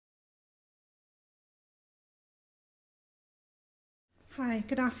Hi,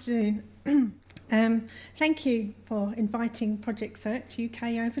 good afternoon. Thank you for inviting Project Search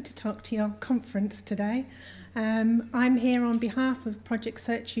UK over to talk to your conference today. I'm here on behalf of Project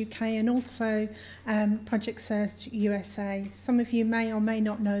Search UK and also Project Search USA. Some of you may or may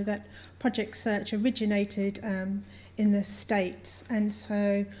not know that Project Search originated in the States, and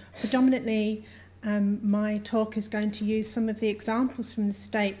so predominantly my talk is going to use some of the examples from the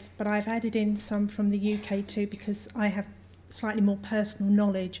States, but I've added in some from the UK too because I have slightly more personal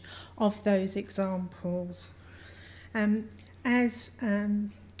knowledge of those examples. As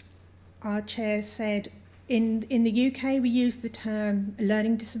our chair said, in the UK we use the term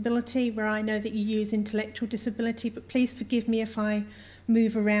learning disability, where I know that you use intellectual disability, but please forgive me if I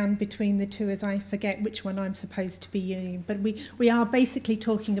move around between the two as I forget which one I'm supposed to be using. But we are basically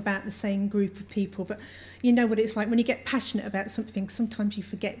talking about the same group of people, but you know what it's like when you get passionate about something, sometimes you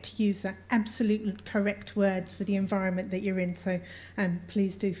forget to use the absolute correct words for the environment that you're in, so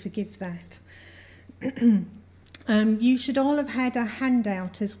please do forgive that. You should all have had a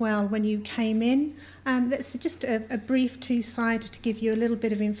handout as well when you came in. That's just a brief two-sided to give you a little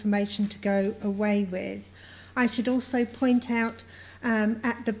bit of information to go away with. I should also point out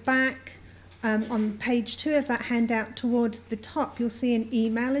at the back, on page 2 of that handout towards the top, you'll see an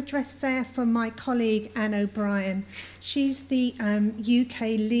email address there for my colleague Anne O'Brien. She's the UK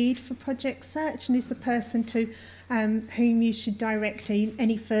lead for Project Search and is the person to whom you should direct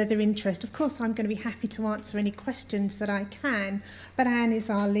any further interest. Of course, I'm going to be happy to answer any questions that I can, but Anne is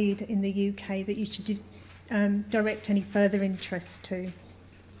our lead in the UK that you should direct any further interest to.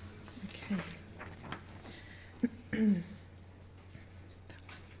 Okay.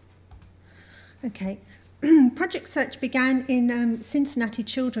 Okay. Project Search began in Cincinnati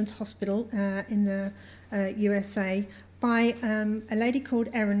Children's Hospital in the USA by a lady called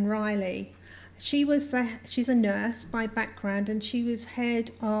Erin Riley. She's a nurse by background, and she was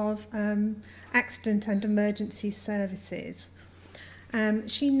head of accident and emergency services.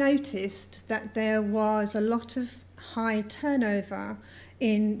 She noticed that there was a lot of high turnover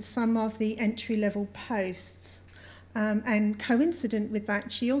in some of the entry-level posts. And coincident with that,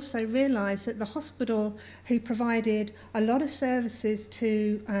 she also realised that the hospital, who provided a lot of services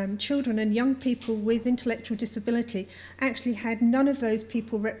to children and young people with intellectual disability, actually had none of those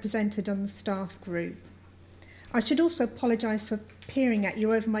people represented on the staff group. I should also apologise for peering at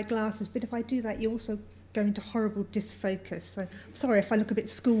you over my glasses, but if I do that, you also go into horrible disfocus. So sorry if I look a bit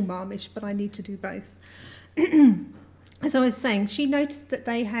schoolmarmish, but I need to do both. As I was saying, she noticed that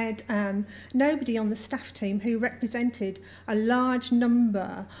they had nobody on the staff team who represented a large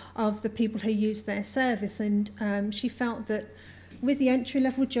number of the people who used their service, and she felt that with the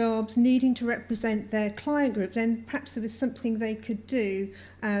entry-level jobs needing to represent their client group, then perhaps there was something they could do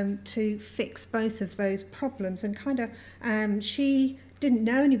to fix both of those problems. And she didn't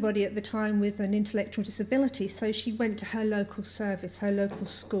know anybody at the time with an intellectual disability, so she went to her local service, her local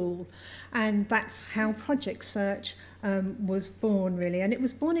school, and that's how Project Search was born, really. And it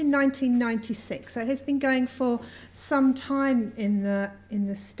was born in 1996, so it has been going for some time in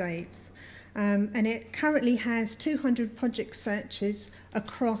the States. And it currently has 200 project searches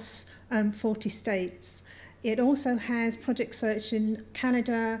across 40 states. It also has Project Search in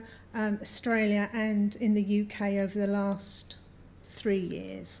Canada, Australia, and in the UK over the last 3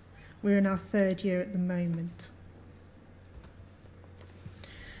 years. We're in our 3rd year at the moment.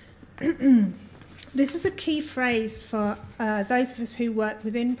 This is a key phrase for those of us who work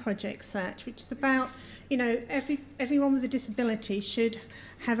within Project Search, which is about, you know, everyone with a disability should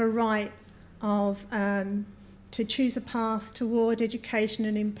have a right of to choose a path toward education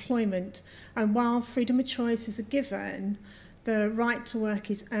and employment. And while freedom of choice is a given, the right to work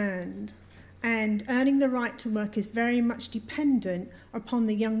is earned. And earning the right to work is very much dependent upon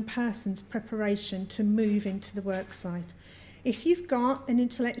the young person's preparation to move into the work site. If you've got an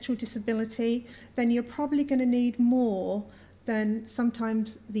intellectual disability, then you're probably going to need more than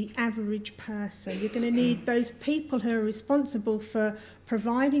sometimes the average person. You're going to need those people who are responsible for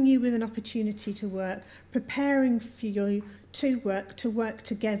providing you with an opportunity to work, preparing for you to work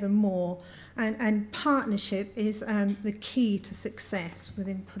together more. And partnership is the key to success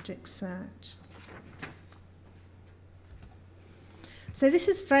within Project Search. So this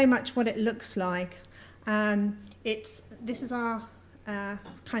is very much what it looks like. This is our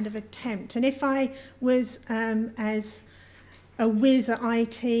kind of attempt. And if I was as a whiz at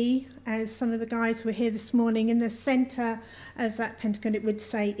IT, as some of the guys were here this morning, in the centre of that pentagon it would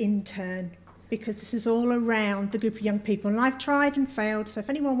say intern, because this is all around the group of young people. And I've tried and failed, so if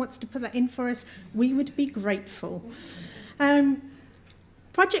anyone wants to put that in for us, we would be grateful.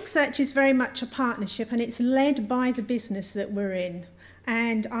 Project Search is very much a partnership, and it's led by the business that we're in.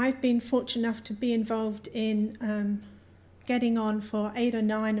 And I've been fortunate enough to be involved in getting on for 8 or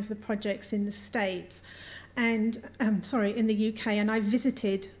 9 of the projects in the States, and in the UK, and I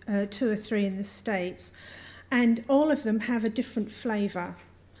visited 2 or 3 in the States, and all of them have a different flavour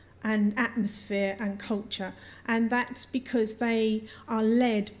and atmosphere and culture, and that's because they are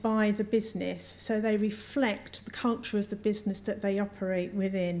led by the business, so they reflect the culture of the business that they operate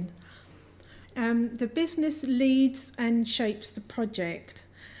within. The business leads and shapes the project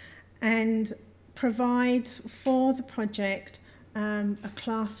and provides for the project a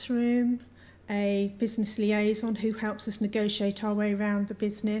classroom, a business liaison who helps us negotiate our way around the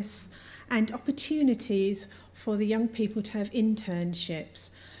business, and opportunities for the young people to have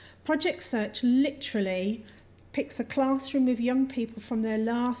internships. Project Search literally picks a classroom of young people from their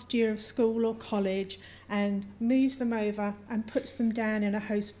last year of school or college and moves them over and puts them down in a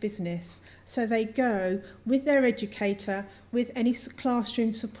host business. So they go with their educator, with any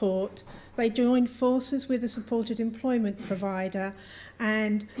classroom support, they join forces with a supported employment provider,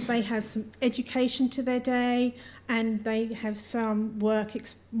 and they have some education to their day, and they have some work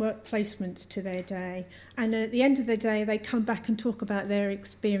placements to their day. And at the end of the day, they come back and talk about their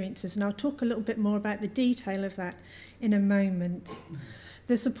experiences. And I'll talk a little bit more about the detail of that in a moment.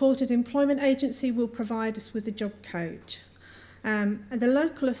 The supported employment agency will provide us with a job coach. And the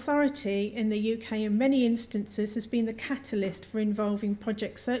local authority in the UK in many instances has been the catalyst for involving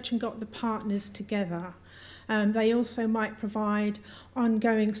Project Search and got the partners together. They also might provide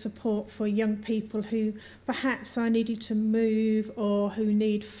ongoing support for young people who perhaps are needing to move or who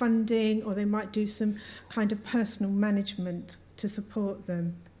need funding, or they might do some kind of personal management to support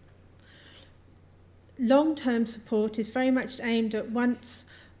them. Long-term support is very much aimed at once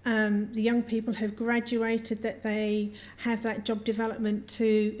the young people have graduated, that they have that job development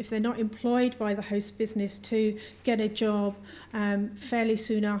to, if they're not employed by the host business, to get a job fairly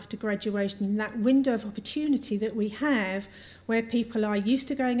soon after graduation. And that window of opportunity that we have, where people are used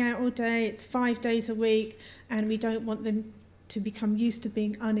to going out all day, it's 5 days a week, and we don't want them to become used to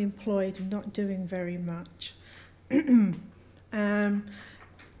being unemployed and not doing very much.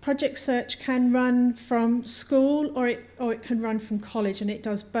 Project Search can run from school or it can run from college, and it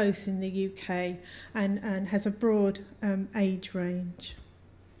does both in the UK and has a broad age range.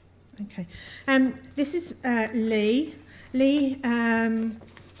 Okay, this is Lee. Lee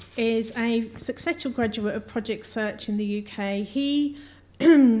is a successful graduate of Project Search in the UK. He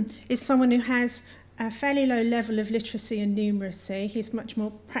is someone who has a fairly low level of literacy and numeracy. He's much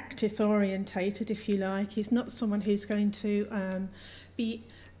more practice orientated, if you like. He's not someone who's going to be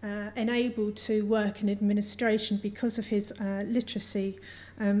enabled to work in administration because of his literacy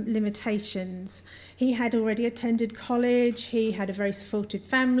limitations. He had already attended college, he had a very supportive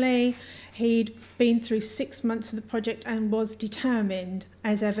family, he'd been through 6 months of the project and was determined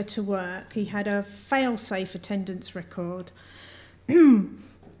as ever to work. He had a fail-safe attendance record. During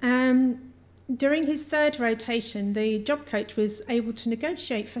his 3rd rotation, the job coach was able to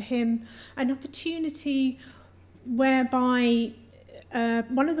negotiate for him an opportunity whereby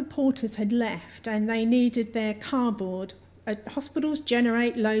one of the porters had left and they needed their cardboard. Hospitals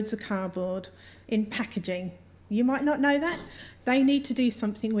generate loads of cardboard in packaging. You might not know that. They need to do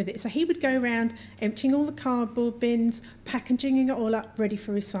something with it. So he would go around emptying all the cardboard bins, packaging it all up, ready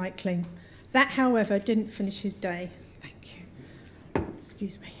for recycling. That, however, didn't finish his day. Thank you.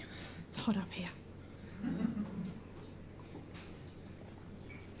 Excuse me. It's hot up here.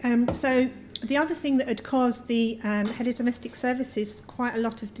 So the other thing that had caused the head of domestic services quite a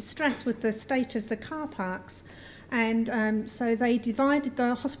lot of distress was the state of the car parks. And so they divided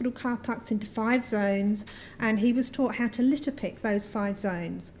the hospital car parks into 5 zones, and he was taught how to litter pick those 5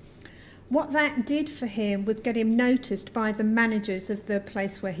 zones. What that did for him was get him noticed by the managers of the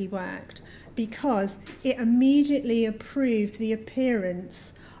place where he worked, because it immediately approved the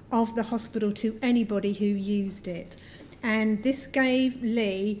appearance of the hospital to anybody who used it. And this gave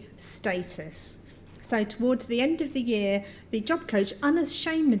Lee status. So towards the end of the year, the job coach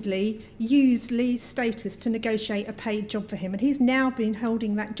unashamedly used Lee's status to negotiate a paid job for him, and he's now been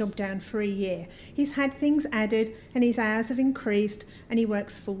holding that job down for a year. He's had things added and his hours have increased, and he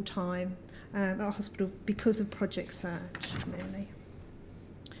works full-time at a hospital because of Project Search, really.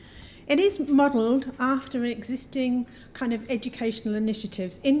 It is modelled after existing kind of educational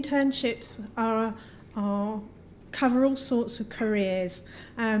initiatives. Internships cover all sorts of careers.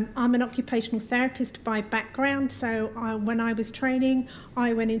 I'm an occupational therapist by background, so when I was training,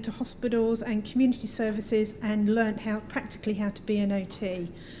 I went into hospitals and community services and learnt practically how to be an OT.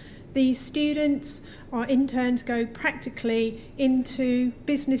 These students or interns go practically into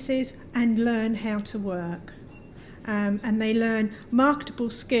businesses and learn how to work. and they learn marketable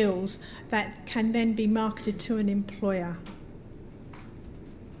skills that can then be marketed to an employer.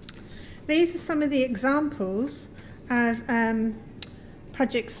 These are some of the examples of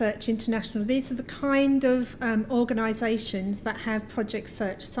Project Search International. These are the kind of organisations that have Project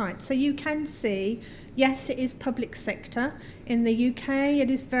Search sites. So you can see, yes, it is public sector. In the UK, it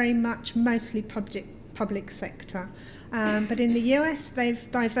is very much mostly public sector. But in the US,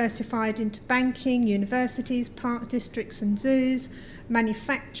 they've diversified into banking, universities, park districts and zoos,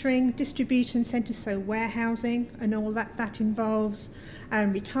 manufacturing, distribution centres, so warehousing and all that involves,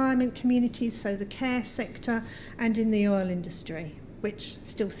 retirement communities, so the care sector, and in the oil industry, which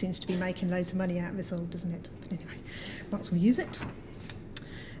still seems to be making loads of money out of us all, doesn't it? But anyway, might as well use it.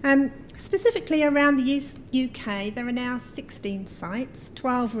 Specifically around the UK, there are now 16 sites.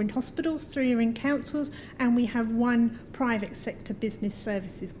 12 are in hospitals, 3 are in councils, and we have 1 private sector business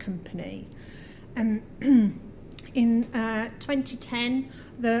services company. In 2010,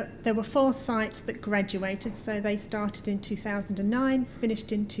 there were 4 sites that graduated, so they started in 2009,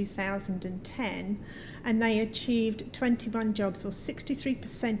 finished in 2010, and they achieved 21 jobs, or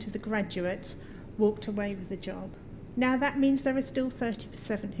 63% of the graduates walked away with a job. Now that means there are still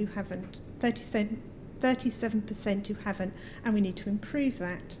 37% who haven't, and we need to improve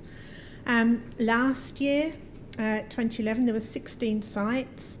that. Last year, 2011, there were 16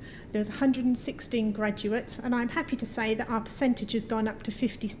 sites. There was 116 graduates, and I'm happy to say that our percentage has gone up to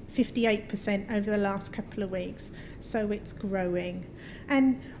 58% over the last couple of weeks, so it's growing.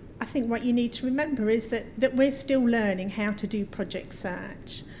 And I think what you need to remember is that we're still learning how to do project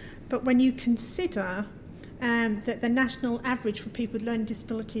search. But when you consider that the national average for people with learning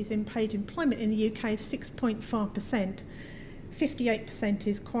disabilities in paid employment in the UK is 6.4%, 58%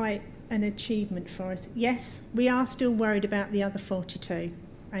 is quite an achievement for us. Yes, we are still worried about the other 42,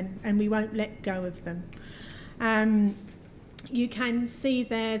 and we won't let go of them. You can see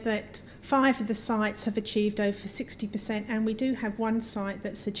there that 5 of the sites have achieved over 60%, and we do have 1 site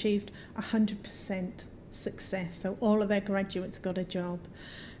that's achieved 100% success, so all of their graduates got a job.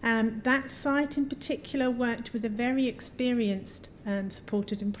 That site in particular worked with a very experienced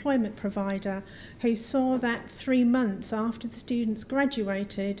supported employment provider who saw that 3 months after the students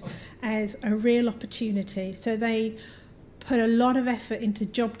graduated as a real opportunity. So they put a lot of effort into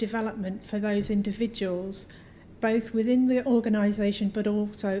job development for those individuals, both within the organisation but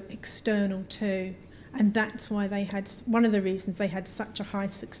also external too. And that's why they had, one of the reasons they had such a high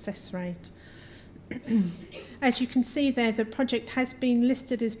success rate. As you can see there, the project has been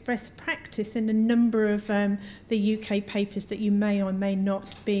listed as best practice in a number of the UK papers that you may or may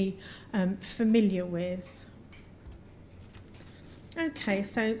not be familiar with. Okay,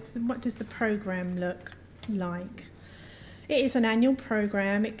 so what does the programme look like? It is an annual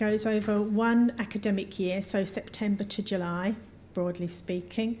programme. It goes over 1 academic year, so September to July, broadly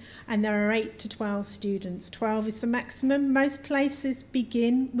speaking, and there are 8 to 12 students. 12 is the maximum. Most places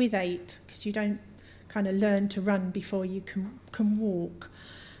begin with 8 because you don't kind of learn to run before you can walk.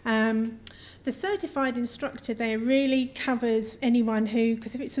 The certified instructor there really covers anyone who,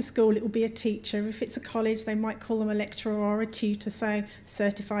 because if it's a school it will be a teacher, if it's a college they might call them a lecturer or a tutor, so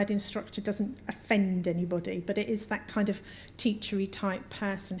certified instructor doesn't offend anybody, but it is that kind of teachery type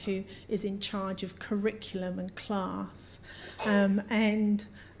person who is in charge of curriculum and class, and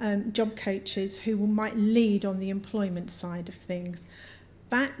job coaches who might lead on the employment side of things.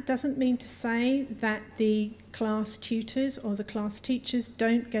 That doesn't mean to say that the class tutors or the class teachers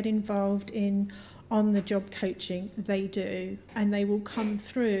don't get involved in on-the-job coaching. They do, and they will come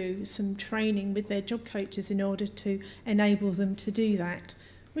through some training with their job coaches in order to enable them to do that,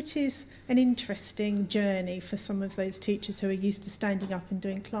 which is an interesting journey for some of those teachers who are used to standing up and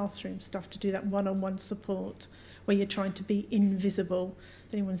doing classroom stuff, to do that one-on-one support where you're trying to be invisible.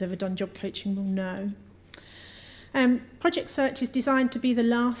 If anyone's ever done job coaching will know. Project Search is designed to be the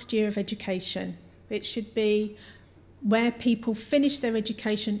last year of education. It should be where people finish their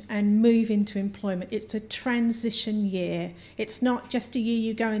education and move into employment. It's a transition year. It's not just a year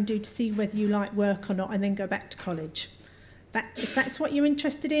you go and do to see whether you like work or not and then go back to college. If that's what you're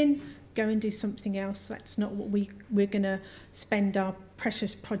interested in, go and do something else. That's not what we're going to spend our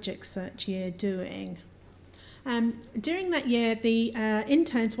precious Project Search year doing. During that year, the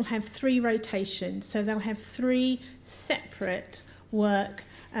interns will have 3 rotations, so they'll have 3 separate work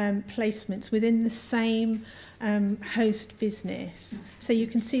placements within the same host business. So you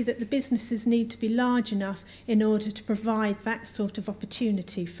can see that the businesses need to be large enough in order to provide that sort of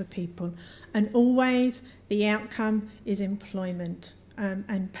opportunity for people. And always the outcome is employment,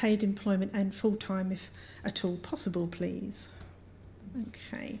 and paid employment and full-time if at all possible, please.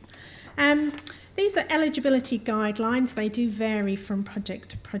 Okay. These are eligibility guidelines. They do vary from project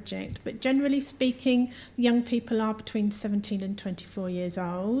to project, but generally speaking, young people are between 17 and 24 years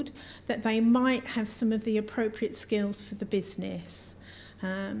old, that they might have some of the appropriate skills for the business,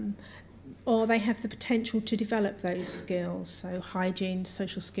 or they have the potential to develop those skills, so hygiene,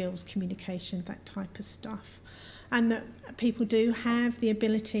 social skills, communication, that type of stuff. And that people do have the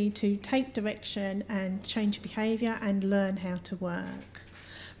ability to take direction and change behaviour and learn how to work.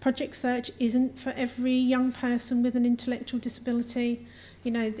 Project Search isn't for every young person with an intellectual disability.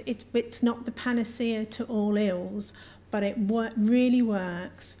 You know, it's not the panacea to all ills, but it really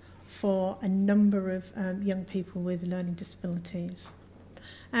works for a number of young people with learning disabilities.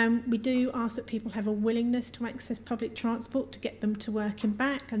 We do ask that people have a willingness to access public transport to get them to work and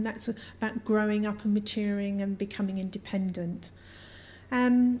back, and that's about growing up and maturing and becoming independent.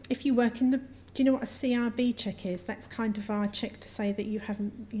 If you work in the... Do you know what a CRB check is? That's kind of our check to say that you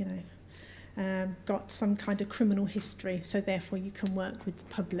haven't, got some kind of criminal history, so therefore you can work with the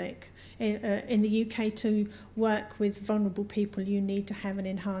public. In the UK, to work with vulnerable people, you need to have an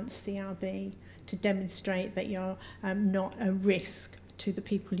enhanced CRB to demonstrate that you're not a risk to the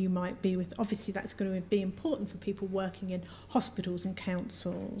people you might be with. Obviously, that's going to be important for people working in hospitals and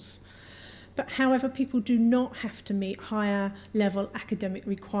councils. But however, people do not have to meet higher level academic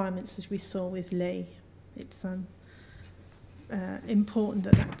requirements, as we saw with Lee. It's important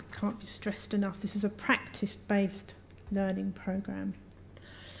that can't be stressed enough. This is a practice-based learning programme.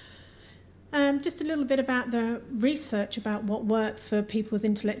 Just a little bit about the research about what works for people with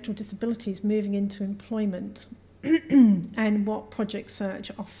intellectual disabilities moving into employment and what Project Search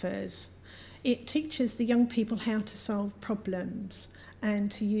offers. It teaches the young people how to solve problems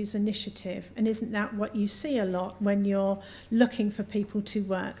and to use initiative. And isn't that what you see a lot when you're looking for people to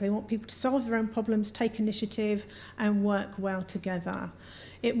work? They want people to solve their own problems, take initiative, and work well together.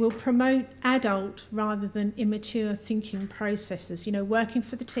 It will promote adult rather than immature thinking processes, you know, working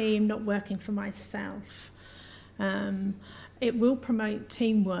for the team, not working for myself. It will promote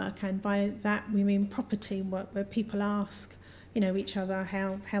teamwork, and by that we mean proper teamwork, where people ask each other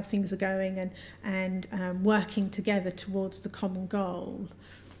how things are going and working together towards the common goal.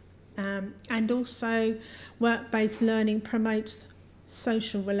 And also, work-based learning promotes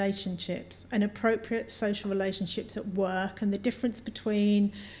social relationships and appropriate social relationships at work, and the difference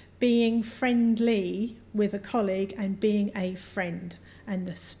between being friendly with a colleague and being a friend, and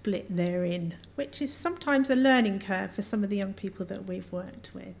the split therein, which is sometimes a learning curve for some of the young people that we've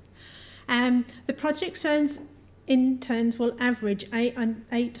worked with. The project interns will average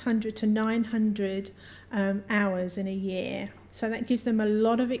 800 to 900 hours in a year. So that gives them a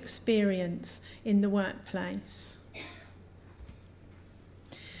lot of experience in the workplace.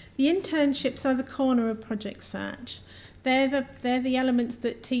 The internships are the corner of Project Search. They're the elements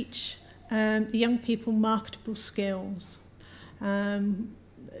that teach the young people marketable skills.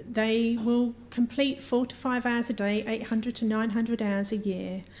 They will complete 4 to 5 hours a day, 800 to 900 hours a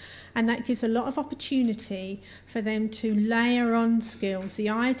year, and that gives a lot of opportunity for them to layer on skills. The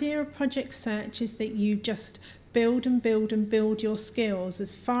idea of Project Search is that you just build and build and build your skills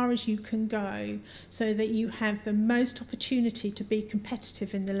as far as you can go, so that you have the most opportunity to be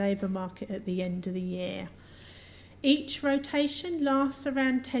competitive in the labour market at the end of the year. Each rotation lasts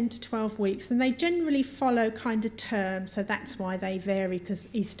around 10 to 12 weeks, and they generally follow kind of terms, so that's why they vary, because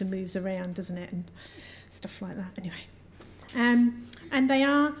Easter moves around, doesn't it, and stuff like that. Anyway, and they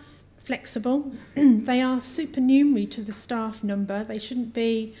are flexible. They are supernumerary to the staff number. They shouldn't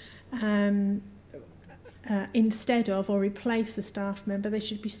be instead of or replace a staff member. They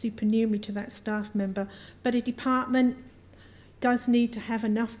should be supernumerary to that staff member. But a department does need to have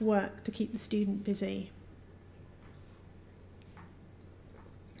enough work to keep the student busy.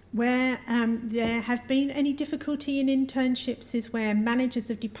 Where there have been any difficulty in internships is where managers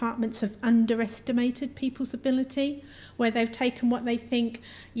of departments have underestimated people's ability, where they've taken what they think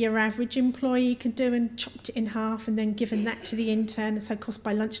your average employee can do and chopped it in half and then given that to the intern, and so of course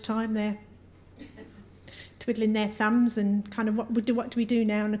by lunchtime they're twiddling their thumbs and kind of what do we do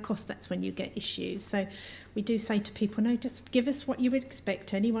now, and of course that's when you get issues. So we do say to people, no, just give us what you would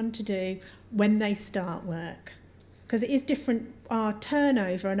expect anyone to do when they start work. Because it is different, our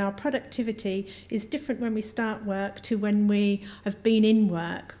turnover and our productivity is different when we start work to when we have been in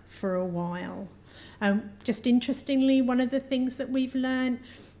work for a while. Just interestingly, one of the things that we've learned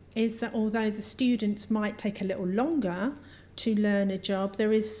is that although the students might take a little longer to learn a job,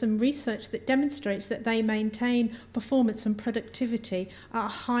 there is some research that demonstrates that they maintain performance and productivity at a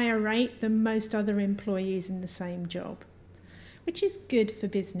higher rate than most other employees in the same job, which is good for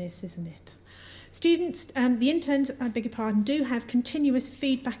business, isn't it? Students, the interns, I beg your pardon, do have continuous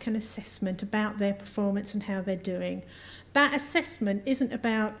feedback and assessment about their performance and how they're doing. That assessment isn't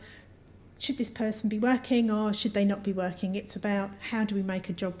about should this person be working or should they not be working. It's about how do we make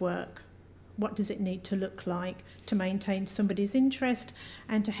a job work? What does it need to look like to maintain somebody's interest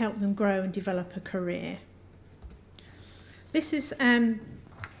and to help them grow and develop a career? This is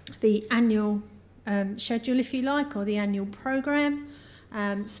the annual schedule, if you like, or the annual programme.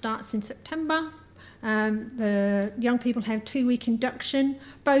 Starts in September. The young people have 2-week induction,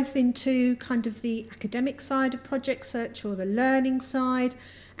 both into kind of the academic side of Project Search or the learning side,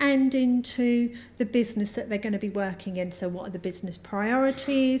 and into the business that they're going to be working in. So what are the business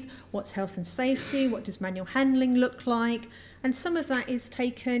priorities? What's health and safety? What does manual handling look like? And some of that is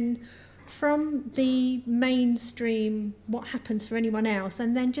taken from the mainstream, what happens for anyone else,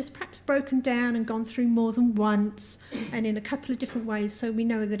 and then just perhaps broken down and gone through more than once and in a couple of different ways, so we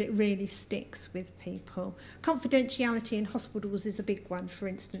know that it really sticks with people. Confidentiality in hospitals is a big one, for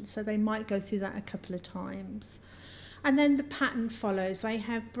instance, so they might go through that a couple of times. And then the pattern follows. They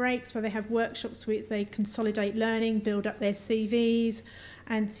have breaks where they have workshops where they consolidate learning, build up their CVs,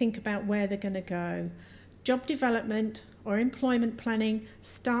 and think about where they're going to go. Job development or employment planning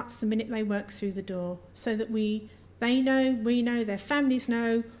starts the minute they work through the door, so that they know, we know, their families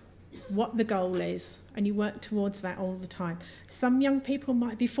know what the goal is, and you work towards that all the time. Some young people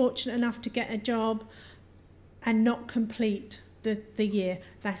might be fortunate enough to get a job and not complete the year.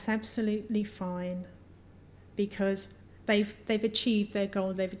 That's absolutely fine, because they've achieved their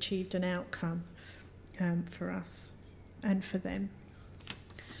goal, they've achieved an outcome for us and for them.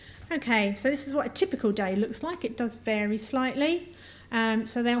 Okay, so this is what a typical day looks like. It does vary slightly.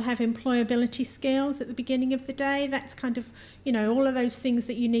 So they'll have employability skills at the beginning of the day. That's kind of, you know, all of those things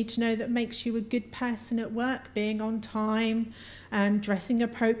that you need to know that makes you a good person at work, being on time, dressing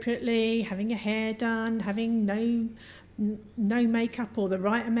appropriately, having your hair done, having no makeup or the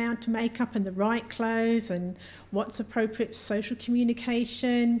right amount of makeup and the right clothes, and what's appropriate social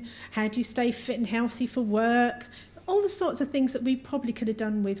communication, how do you stay fit and healthy for work, all the sorts of things that we probably could have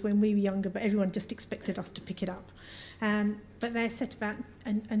done with when we were younger, but everyone just expected us to pick it up. But they're set about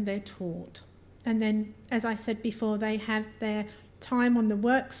and they're taught. And then, as I said before, they have their time on the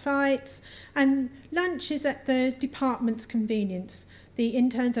work sites, and lunch is at the department's convenience. The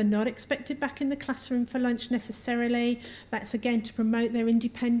interns are not expected back in the classroom for lunch necessarily. That's again to promote their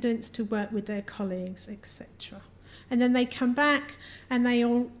independence, to work with their colleagues, etc. And then they come back and they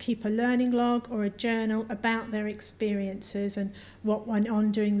all keep a learning log or a journal about their experiences and what went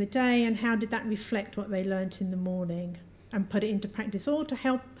on during the day and how did that reflect what they learnt in the morning, and put it into practice, all to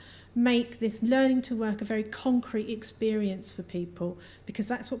help make this learning to work a very concrete experience for people, because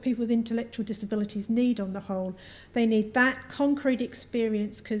that's what people with intellectual disabilities need on the whole. They need that concrete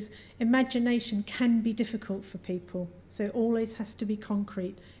experience, because imagination can be difficult for people. So it always has to be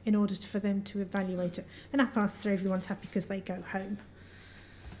concrete in order for them to evaluate it. And up past 3, everyone's happy because they go home.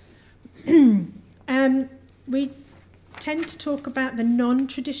 We tend to talk about the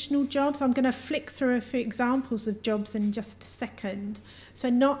non-traditional jobs. I'm going to flick through a few examples of jobs in just a second. So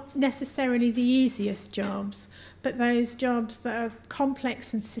not necessarily the easiest jobs, but those jobs that are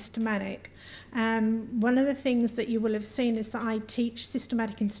complex and systematic. One of the things that you will have seen is that I teach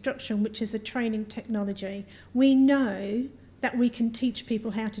systematic instruction, which is a training technology. We know that we can teach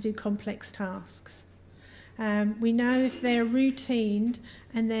people how to do complex tasks. We know if they're routined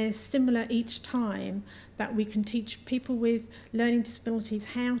and they're similar each time, that we can teach people with learning disabilities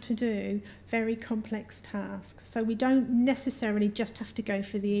how to do very complex tasks. So we don't necessarily just have to go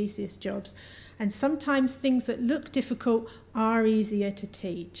for the easiest jobs. And sometimes things that look difficult are easier to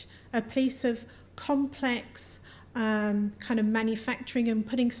teach. A piece of complex kind of manufacturing and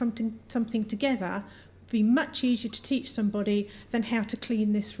putting something together would be much easier to teach somebody than how to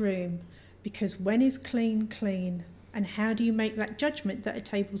clean this room. Because when is clean clean? And how do you make that judgment that a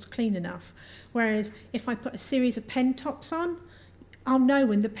table's clean enough? Whereas if I put a series of pen tops on, I'll know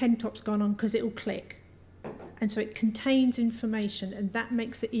when the pen top's gone on because it'll click. And so it contains information, and that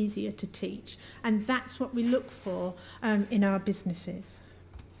makes it easier to teach. And that's what we look for in our businesses.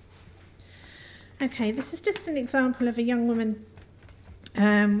 Okay, this is just an example of a young woman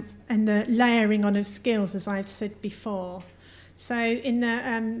and the layering on of skills, as I've said before. So in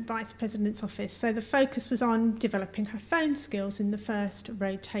the Vice President's office, so the focus was on developing her phone skills in the first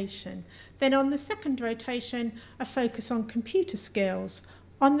rotation. Then on the second rotation, a focus on computer skills.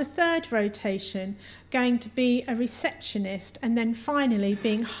 On the third rotation, going to be a receptionist, and then finally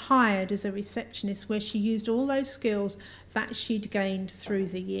being hired as a receptionist, where she used all those skills that she'd gained through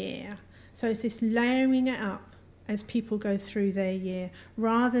the year. So it's this layering it up as people go through their year,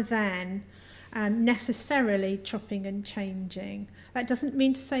 rather than necessarily chopping and changing. That doesn't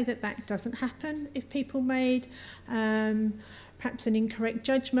mean to say that that doesn't happen if people made perhaps an incorrect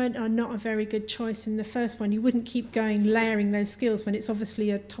judgment or not a very good choice in the first one. You wouldn't keep going layering those skills when it's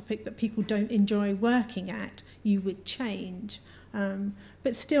obviously a topic that people don't enjoy working at. You would change.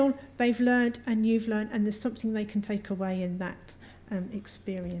 But still, they've learned and you've learned, and there's something they can take away in that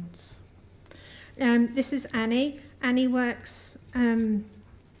experience. This is Annie. Annie works in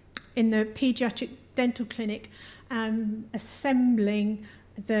the paediatric dental clinic assembling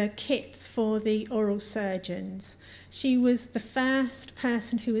the kits for the oral surgeons. She was the first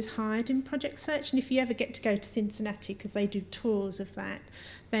person who was hired in Project Search, and if you ever get to go to Cincinnati, because they do tours of that,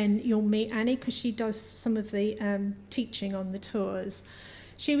 then you'll meet Annie, because she does some of the teaching on the tours.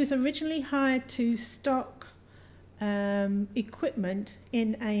 She was originally hired to stock equipment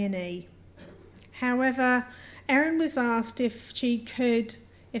in A&E. However, Erin was asked if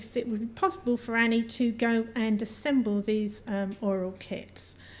it would be possible for Annie to go and assemble these oral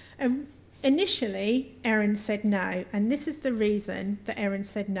kits. Initially, Erin said no, and this is the reason that Erin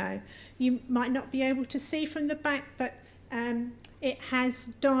said no. You might not be able to see from the back, but it has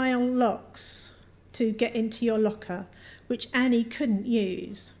dial locks to get into your locker, which Annie couldn't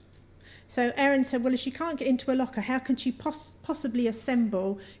use. So Erin said, well, if she can't get into a locker, how can she possibly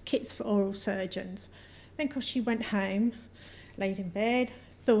assemble kits for oral surgeons? Then, of course, she went home, laid in bed,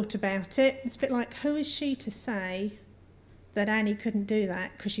 thought about it. It's a bit like, who is she to say that Annie couldn't do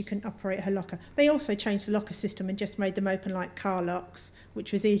that because she couldn't operate her locker? They also changed the locker system and just made them open like car locks,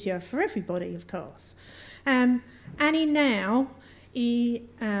 which was easier for everybody, of course. Annie now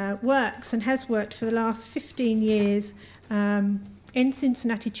works and has worked for the last 15 years in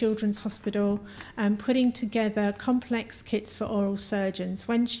Cincinnati Children's Hospital, putting together complex kits for oral surgeons.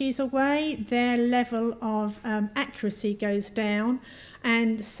 When she's away, their level of accuracy goes down,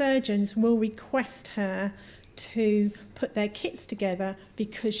 and surgeons will request her to put their kits together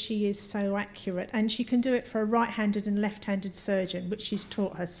because she is so accurate. And she can do it for a right-handed and left-handed surgeon, which she's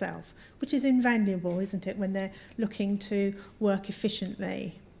taught herself, which is invaluable, isn't it, when they're looking to work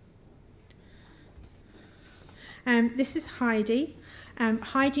efficiently. This is Heidi.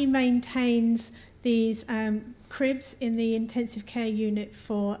 Heidi maintains these cribs in the intensive care unit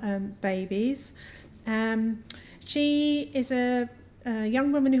for babies. She is a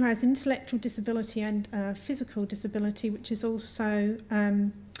young woman who has intellectual disability and physical disability, which is also,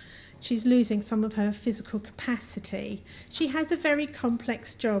 she's losing some of her physical capacity. She has a very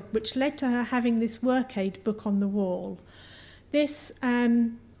complex job, which led to her having this work aid book on the wall. This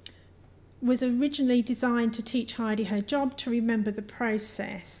was originally designed to teach Heidi her job, to remember the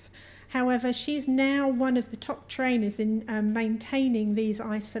process. However, she's now one of the top trainers in maintaining these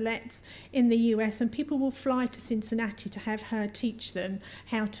isolettes in the US, and people will fly to Cincinnati to have her teach them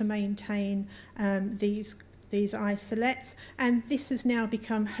how to maintain these isolettes, and this has now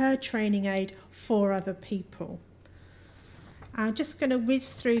become her training aid for other people. I'm just going to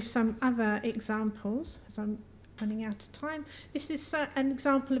whiz through some other examples, as I'm running out of time. This is an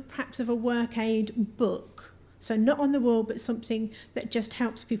example of perhaps of a work aid book. So not on the wall, but something that just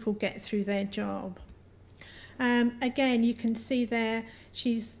helps people get through their job. Again, you can see there,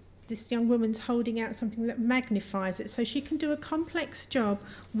 this young woman's holding out something that magnifies it, so she can do a complex job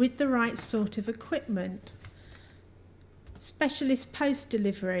with the right sort of equipment. Specialist post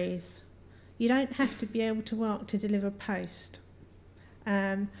deliveries. You don't have to be able to walk to deliver post.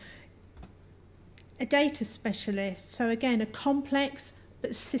 A data specialist, so again, a complex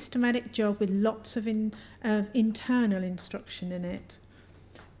but systematic job with lots of internal instruction in it.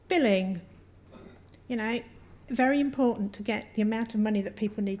 Billing, you know, very important to get the amount of money that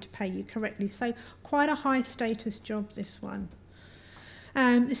people need to pay you correctly. So quite a high status job, this one.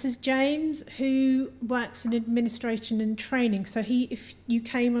 This is James, who works in administration and training. So if you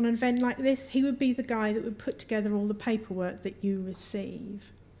came on an event like this, he would be the guy that would put together all the paperwork that you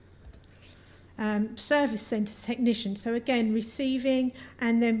receive. Service centre technician, so again receiving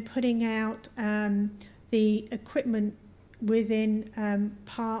and then putting out the equipment within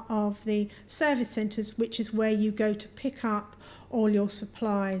part of the service centres, which is where you go to pick up all your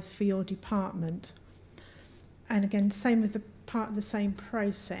supplies for your department. And again, same with the part of the same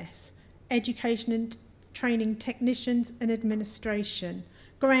process. Education and training technicians and administration.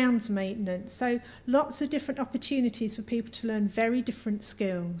 Grounds maintenance, so lots of different opportunities for people to learn very different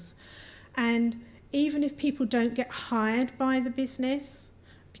skills. And even if people don't get hired by the business,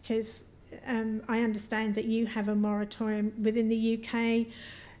 because I understand that you have a moratorium within the UK,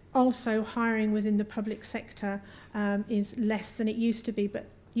 also hiring within the public sector is less than it used to be, but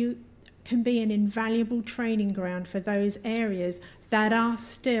can be an invaluable training ground for those areas that are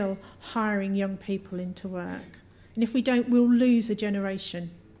still hiring young people into work. And if we don't, we'll lose a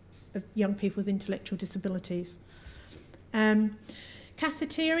generation of young people with intellectual disabilities.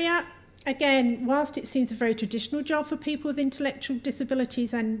 Cafeteria, again, whilst it seems a very traditional job for people with intellectual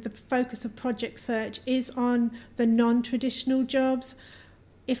disabilities, and the focus of Project Search is on the non-traditional jobs,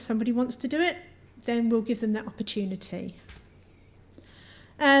 if somebody wants to do it, then we'll give them that opportunity.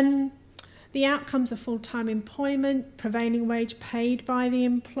 The outcomes are full-time employment, prevailing wage paid by the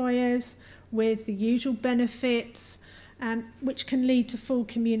employers with the usual benefits, which can lead to full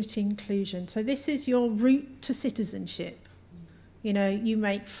community inclusion. So this is your route to citizenship. You know, you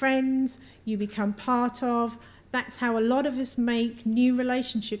make friends, you become part of. That's how a lot of us make new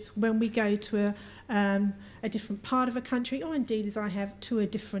relationships when we go to a different part of a country, or indeed, as I have, to a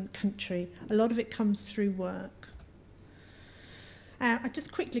different country. A lot of it comes through work. I'm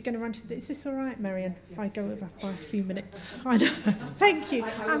just quickly going to run to this. Is this all right, Marion, if I go over by a few minutes? I know. Thank you.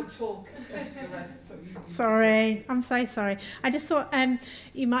 I won't talk for the rest. So sorry, I'm so sorry. I just thought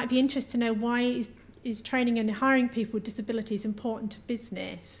you might be interested to know why is training and hiring people with disabilities important to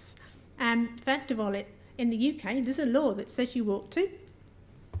business. First of all, in the UK, there's a law that says you ought to.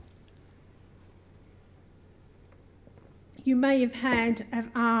 You may have heard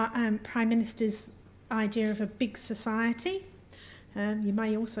of our Prime Minister's idea of a big society. You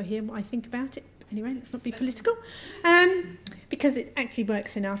may also hear what I think about it. Anyway, let's not be political, because it actually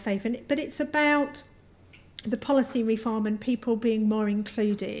works in our favour. But it's about the policy reform and people being more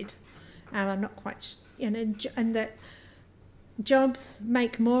included. I'm not quite, and that jobs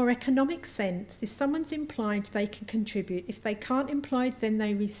make more economic sense. If someone's employed, they can contribute. If they can't employed, then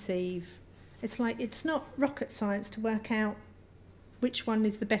they receive. It's like, it's not rocket science to work out which one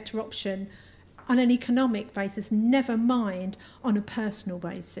is the better option on an economic basis, never mind on a personal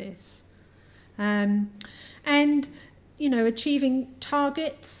basis. And, you know, achieving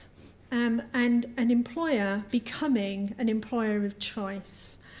targets and an employer becoming an employer of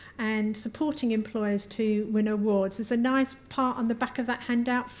choice and supporting employers to win awards. There's a nice part on the back of that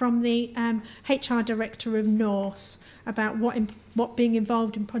handout from the HR director of Norse about what being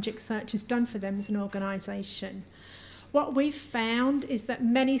involved in Project Search has done for them as an organisation. What we've found is that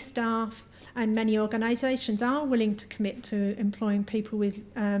many staff and many organisations are willing to commit to employing people with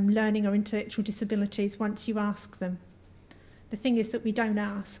learning or intellectual disabilities once you ask them. The thing is that we don't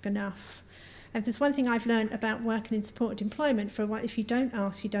ask enough. And there's one thing I've learned about working in supported employment for a while: if you don't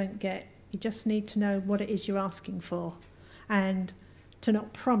ask, you don't get. You just need to know what it is you're asking for and to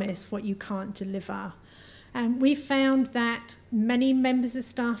not promise what you can't deliver. And we've found that many members of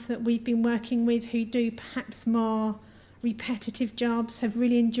staff that we've been working with who do perhaps more repetitive jobs have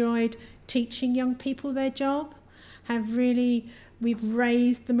really enjoyed teaching young people their job, we've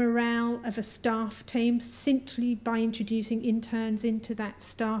raised the morale of a staff team simply by introducing interns into that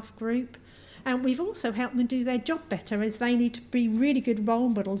staff group. And we've also helped them do their job better, as they need to be really good role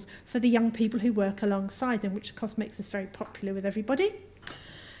models for the young people who work alongside them, which of course makes us very popular with everybody.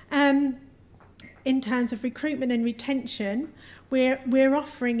 In terms of recruitment and retention, we're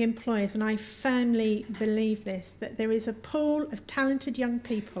offering employers, and I firmly believe this, that there is a pool of talented young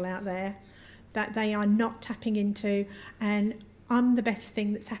people out there that they are not tapping into, and I'm the best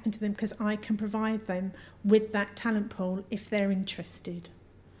thing that's happened to them because I can provide them with that talent pool if they're interested.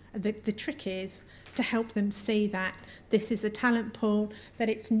 The trick is to help them see that this is a talent pool, that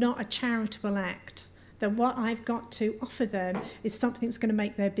it's not a charitable act, that what I've got to offer them is something that's going to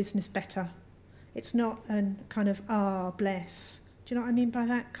make their business better. It's not a kind of, bless. Do you know what I mean by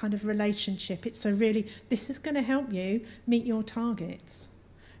that? Kind of relationship. It's a really, this is going to help you meet your targets.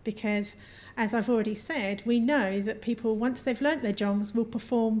 Because, as I've already said, we know that people, once they've learnt their jobs, will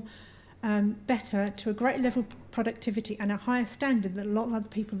perform better to a greater level of productivity and a higher standard than a lot of other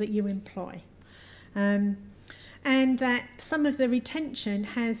people that you employ. And that some of the retention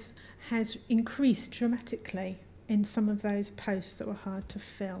has increased dramatically in some of those posts that were hard to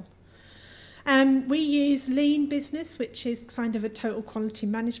fill. We use lean business, which is kind of a total quality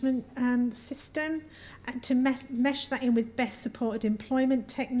management system, and to mesh that in with best supported employment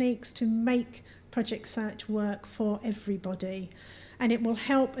techniques to make Project Search work for everybody. And it will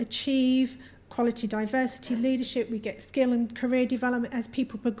help achieve quality diversity leadership. We get skill and career development as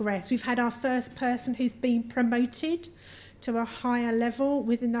people progress. We've had our first person who's been promoted to a higher level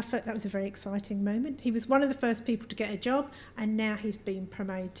within that was a very exciting moment. He was one of the first people to get a job, and now he's been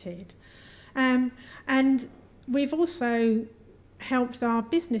promoted. And we've also helped our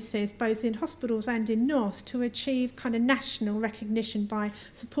businesses, both in hospitals and in Norse, to achieve kind of national recognition by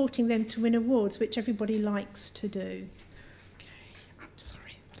supporting them to win awards, which everybody likes to do. Okay, I'm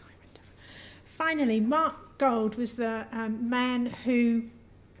sorry. finally, Mark Gold was the man who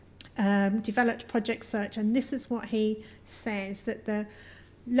developed Project Search, and this is what he says, that the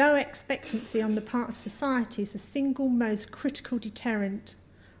low expectancy on the part of society is the single most critical deterrent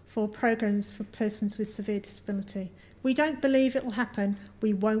for programs for persons with severe disability. We don't believe it will happen,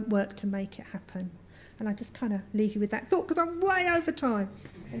 we won't work to make it happen. And I just kind of leave you with that thought because I'm way over time.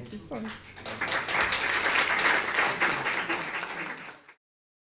 Thank you, sorry.